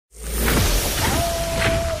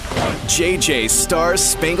JJ Star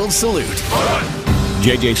Spangled Salute.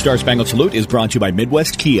 JJ Star Spangled Salute is brought to you by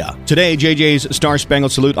Midwest Kia. Today, JJ's Star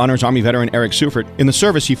Spangled Salute honors Army veteran Eric Seufert. In the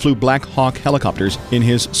service, he flew Blackhawk helicopters. In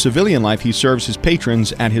his civilian life, he serves his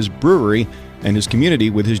patrons at his brewery and his community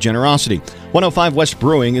with his generosity. 105 West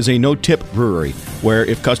Brewing is a no-tip brewery, where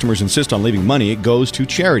if customers insist on leaving money, it goes to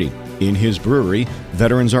charity. In his brewery,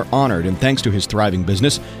 veterans are honored, and thanks to his thriving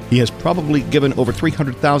business, he has probably given over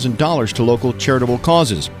 $300,000 to local charitable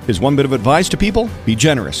causes. His one bit of advice to people? Be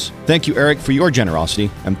generous. Thank you, Eric, for your generosity,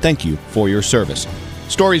 and thank you for your service.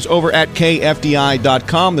 Stories over at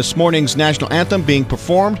KFDI.com. This morning's national anthem being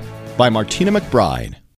performed by Martina McBride.